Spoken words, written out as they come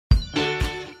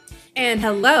And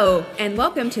hello, and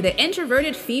welcome to the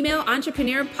Introverted Female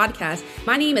Entrepreneur Podcast.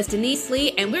 My name is Denise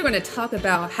Lee, and we're going to talk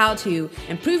about how to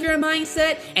improve your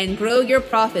mindset and grow your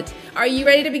profits. Are you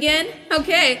ready to begin?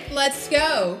 Okay, let's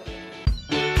go.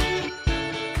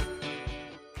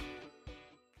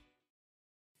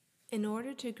 In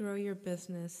order to grow your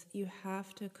business, you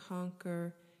have to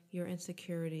conquer your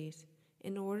insecurities.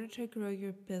 In order to grow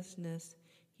your business,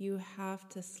 you have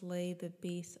to slay the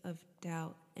beast of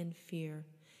doubt and fear.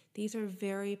 These are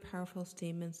very powerful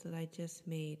statements that I just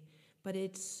made, but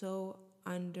it's so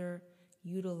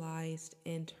underutilized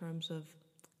in terms of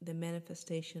the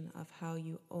manifestation of how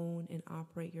you own and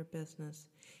operate your business.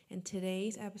 In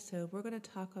today's episode, we're going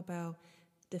to talk about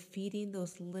defeating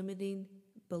those limiting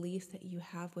beliefs that you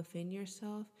have within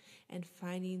yourself and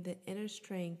finding the inner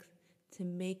strength to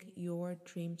make your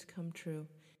dreams come true.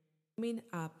 Coming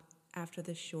up after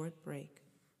this short break.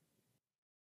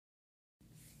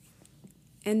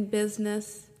 In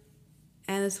business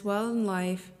and as well in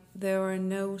life, there are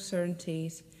no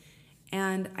certainties.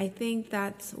 And I think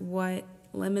that's what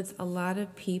limits a lot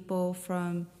of people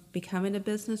from becoming a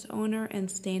business owner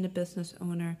and staying a business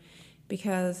owner.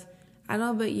 Because I don't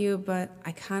know about you, but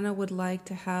I kind of would like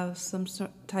to have some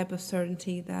type of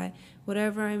certainty that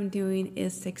whatever I'm doing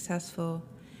is successful.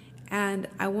 And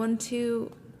I want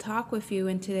to talk with you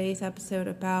in today's episode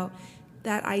about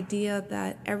that idea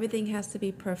that everything has to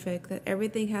be perfect, that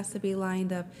everything has to be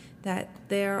lined up, that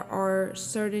there are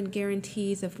certain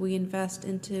guarantees if we invest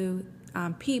into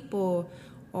people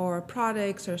or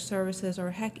products or services or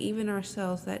heck, even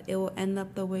ourselves, that it will end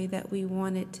up the way that we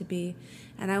want it to be.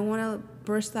 And I want to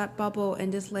burst that bubble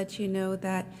and just let you know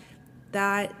that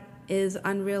that is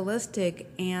unrealistic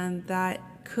and that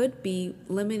could be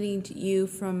limiting to you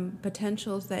from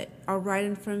potentials that are right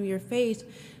in front of your face,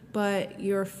 but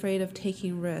you're afraid of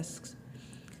taking risks.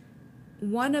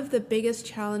 One of the biggest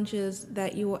challenges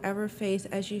that you will ever face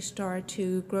as you start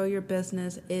to grow your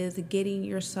business is getting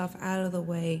yourself out of the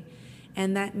way.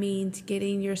 And that means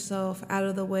getting yourself out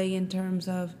of the way in terms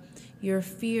of your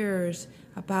fears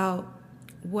about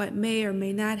what may or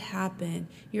may not happen,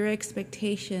 your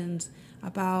expectations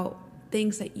about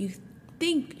things that you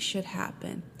think should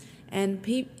happen. And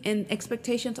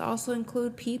expectations also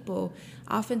include people.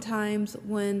 Oftentimes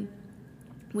when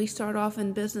we start off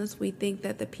in business, we think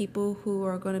that the people who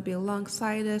are going to be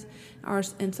alongside us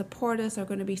and support us are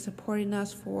going to be supporting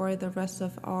us for the rest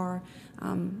of our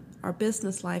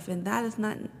business life, and that is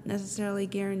not necessarily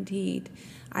guaranteed.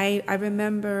 I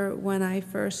remember when I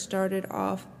first started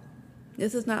off,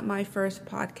 this is not my first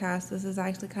podcast, this is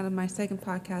actually kind of my second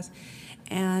podcast,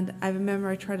 and I remember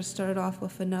I tried to start it off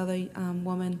with another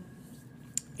woman,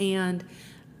 and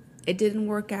it didn't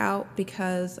work out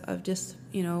because of just,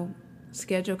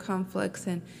 schedule conflicts,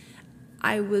 and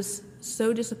I was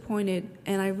so disappointed,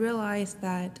 and I realized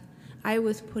that I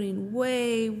was putting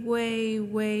way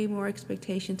more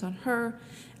expectations on her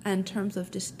in terms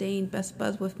of just staying best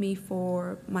buds with me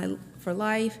for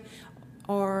life,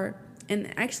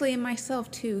 and actually in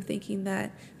myself too, thinking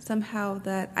that somehow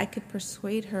that I could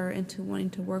persuade her into wanting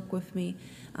to work with me,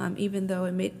 even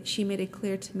though she made it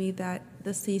clear to me that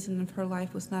this season of her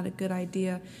life was not a good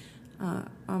idea,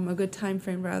 a good time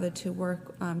frame rather to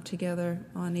work together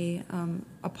on a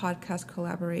podcast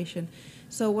collaboration.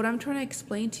 So what I'm trying to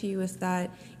explain to you is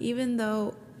that even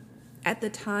though at the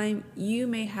time you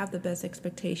may have the best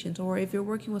expectations, or if you're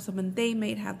working with someone, they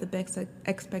may have the best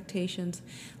expectations,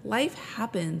 life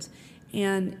happens,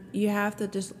 and you have to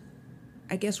just,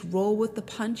 I guess, roll with the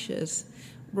punches.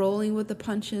 Rolling with the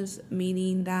punches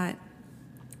meaning that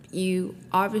you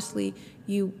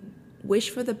wish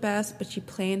for the best, but you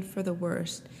plan for the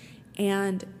worst.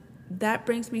 And that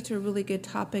brings me to a really good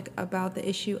topic about the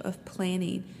issue of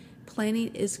planning.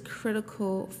 Planning is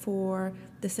critical for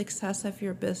the success of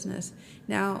your business.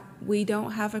 Now, we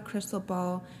don't have a crystal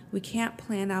ball. We can't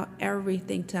plan out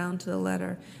everything down to the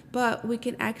letter, but we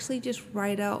can actually just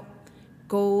write out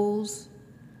goals,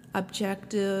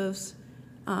 objectives,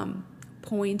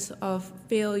 points of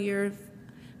failure,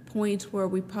 points where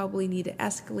we probably need to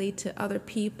escalate to other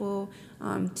people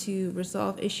to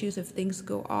resolve issues if things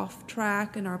go off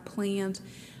track in our plans.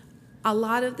 A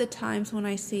lot of the times when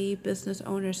I see business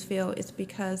owners fail, it's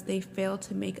because they fail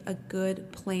to make a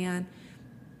good plan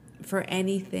for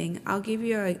anything. I'll give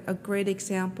you a great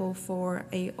example for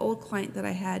an old client that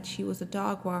I had. She was a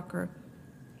dog walker.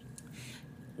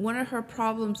 One of her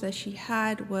problems that she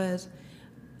had was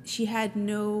she had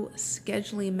no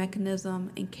scheduling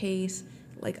mechanism in case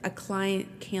like a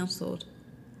client canceled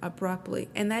abruptly.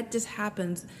 And that just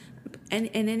happens in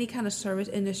any kind of service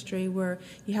industry where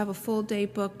you have a full day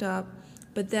booked up,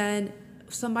 but then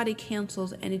somebody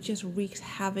cancels and it just wreaks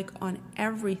havoc on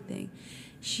everything.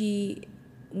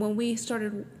 When we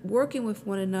started working with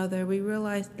one another, we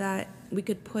realized that we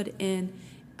could put in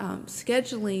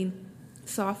scheduling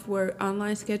software,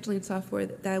 online scheduling software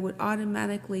that would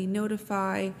automatically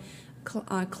notify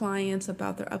clients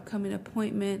about their upcoming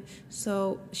appointment,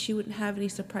 so she wouldn't have any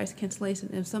surprise cancellation.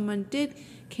 If someone did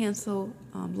cancel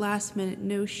last minute,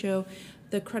 no show,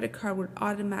 the credit card would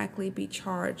automatically be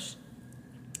charged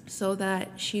so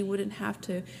that she wouldn't have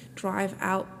to drive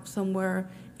out somewhere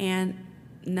and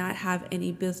not have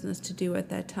any business to do at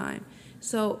that time.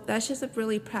 So that's just a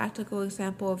really practical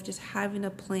example of just having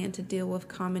a plan to deal with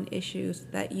common issues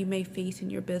that you may face in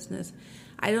your business.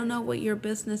 I don't know what your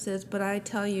business is, but I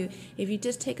tell you, if you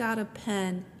just take out a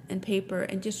pen and paper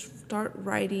and just start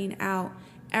writing out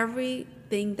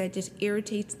everything that just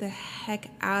irritates the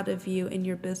heck out of you in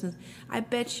your business, I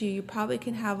bet you probably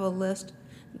can have a list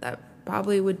that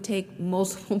probably would take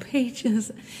multiple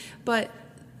pages. But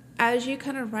as you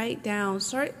kind of write down,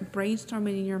 start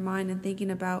brainstorming in your mind and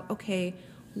thinking about, okay,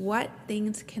 what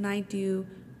things can I do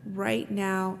right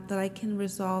now that I can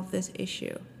resolve this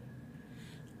issue?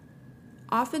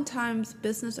 Oftentimes,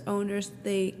 business owners,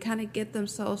 they kind of get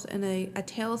themselves in a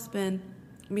tailspin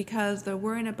because they're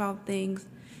worrying about things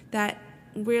that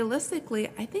realistically,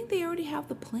 I think they already have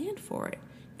the plan for it.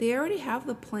 They already have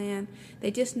the plan. They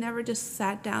just never just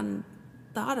sat down and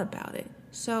thought about it.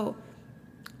 So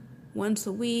once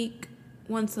a week,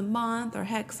 once a month, or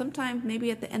heck, sometimes maybe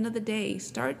at the end of the day,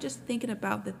 start just thinking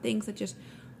about the things that just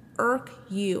irk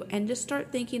you and just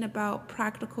start thinking about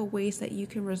practical ways that you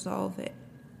can resolve it.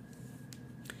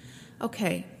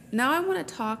 Okay, now I want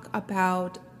to talk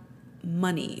about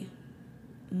money.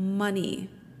 Money.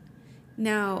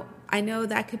 Now, I know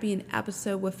that could be an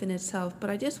episode within itself, but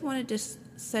I just want to just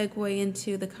segue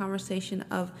into the conversation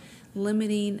of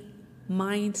limiting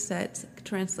mindsets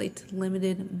translate to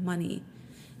limited money.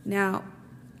 Now,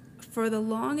 for the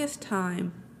longest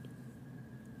time,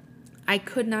 I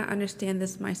could not understand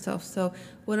this myself. So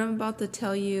what I'm about to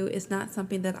tell you is not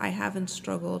something that I haven't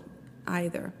struggled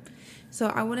either. So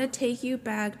I want to take you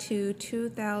back to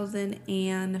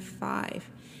 2005.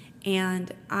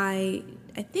 And I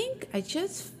think I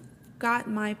just got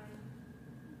my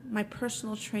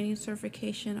personal training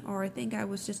certification, or I think I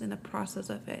was just in the process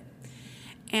of it.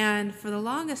 And for the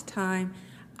longest time,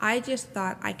 I just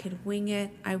thought I could wing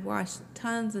it. I watched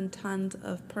tons and tons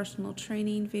of personal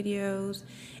training videos,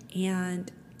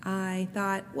 and I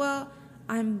thought, well,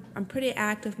 I'm pretty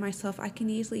active myself. I can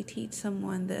easily teach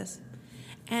someone this.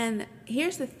 And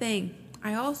here's the thing.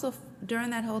 I also,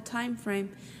 during that whole time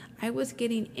frame, I was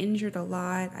getting injured a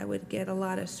lot. I would get a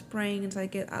lot of sprains. I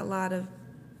get a lot of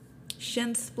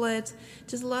shin splits,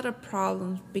 just a lot of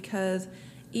problems, because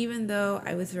even though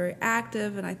I was very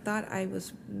active and I thought I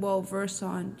was well versed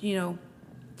on,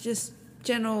 just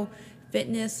general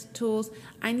fitness tools,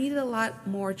 I needed a lot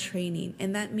more training,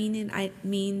 and that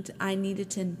means I needed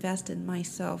to invest in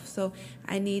myself. So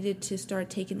I needed to start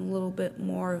taking a little bit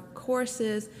more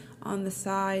courses on the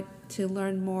side to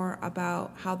learn more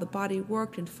about how the body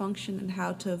worked and functioned and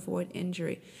how to avoid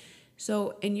injury.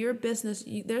 So in your business,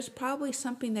 there's probably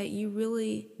something that you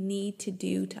really need to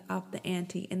do to up the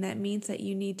ante, and that means that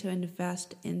you need to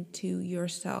invest into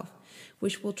yourself,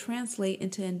 which will translate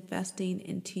into investing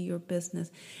into your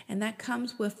business. And that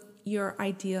comes with your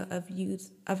idea of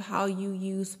how you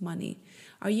use money.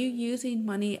 Are you using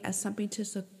money as something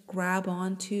to grab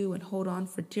onto and hold on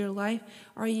for dear life?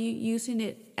 Or are you using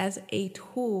it as a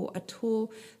tool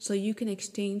so you can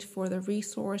exchange for the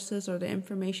resources or the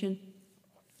information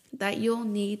that you'll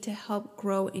need to help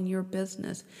grow in your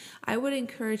business? I would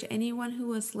encourage anyone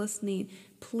who is listening,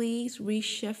 please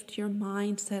reshift your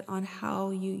mindset on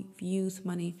how you use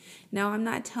money. Now, I'm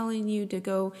not telling you to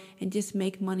go and just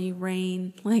make money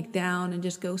rain down and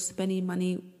just go spending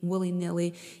money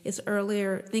willy-nilly.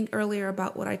 Think earlier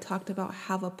about what I talked about,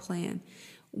 have a plan.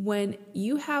 When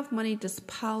you have money just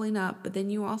piling up, but then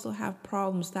you also have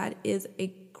problems, that is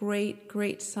a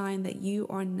great sign that you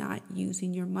are not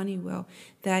using your money well,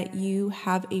 that you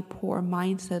have a poor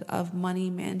mindset of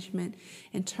money management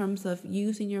in terms of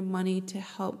using your money to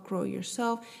help grow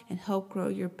yourself and help grow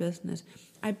your business.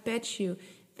 I bet you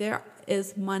there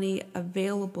is money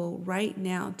available right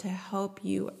now to help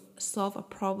you solve a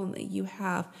problem that you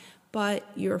have, but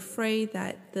you're afraid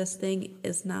that this thing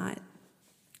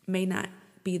may not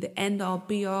be the end all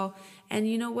be all. And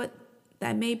you know what?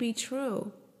 That may be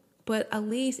true. But at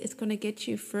least it's going to get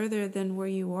you further than where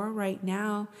you are right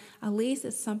now. At least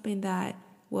it's something that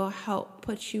will help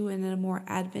put you in a more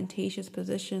advantageous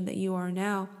position that you are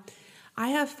now. I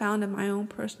have found in my own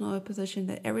personal position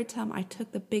that every time I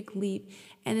took the big leap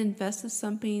and invested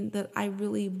something that I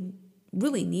really,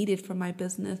 really needed for my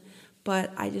business,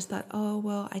 but I just thought, oh,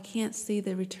 well, I can't see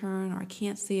the return, or I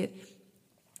can't see it,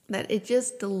 that it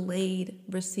just delayed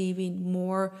receiving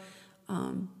more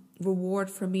reward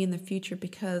for me in the future,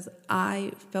 because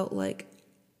I felt like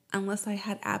unless I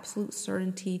had absolute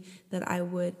certainty that I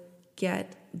would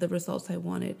get the results I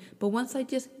wanted. But once I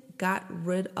just got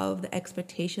rid of the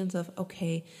expectations of,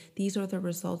 okay, these are the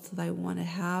results that I want to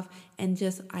have, and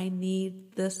just I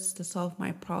need this to solve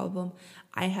my problem.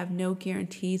 I have no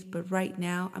guarantees, but right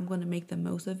now I'm going to make the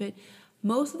most of it.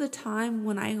 Most of the time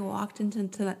when I walked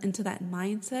into that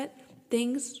mindset,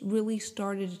 things really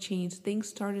started to change. Things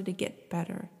started to get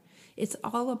better. It's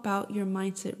all about your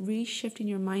mindset, reshifting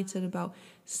your mindset about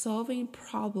solving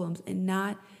problems and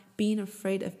not being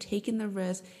afraid of taking the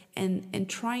risk and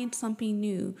trying something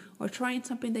new, or trying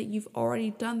something that you've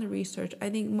already done the research. I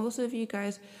think most of you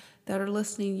guys that are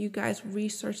listening, you guys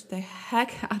research the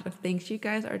heck out of things. You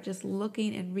guys are just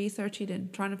looking and researching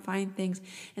and trying to find things.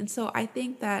 And so I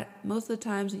think that most of the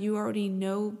times you already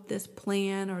know this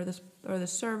plan or the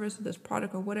service or this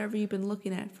product or whatever you've been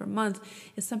looking at for months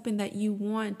is something that you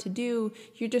want to do.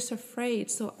 You're just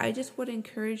afraid. So I just would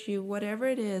encourage you, whatever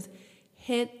it is,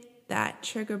 hit that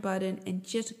trigger button and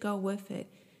just go with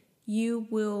it. You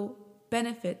will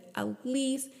benefit, at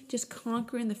least just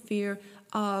conquering the fear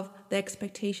of the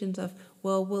expectations of,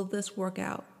 well, will this work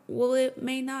out? Well, it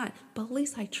may not, but at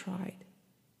least I tried.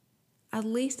 At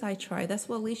least I tried. That's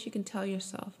what at least you can tell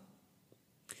yourself.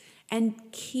 And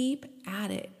keep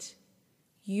at it.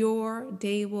 Your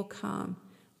day will come,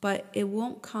 but it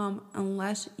won't come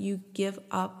unless you give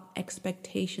up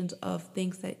expectations of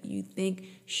things that you think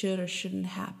should or shouldn't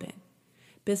happen.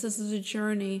 Business is a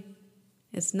journey.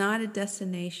 It's not a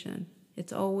destination.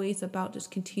 It's always about just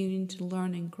continuing to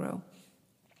learn and grow.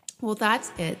 Well,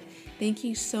 that's it. Thank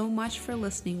you so much for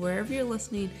listening. Wherever you're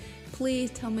listening,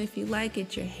 please tell me if you like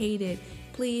it, you hate it.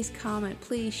 Please comment,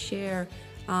 please share.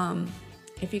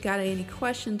 If you got any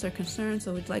questions or concerns,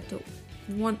 or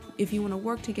if you want to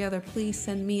work together, please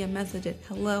send me a message at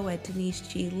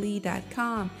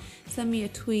hello@deniseglee.com. Send me a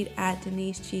tweet at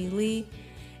DeniseGLee.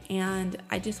 And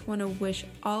I just want to wish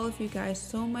all of you guys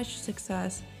so much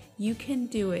success. You can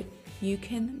do it. You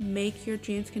can make your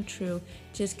dreams come true.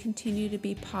 Just continue to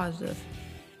be positive.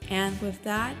 And with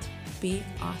that, be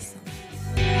awesome.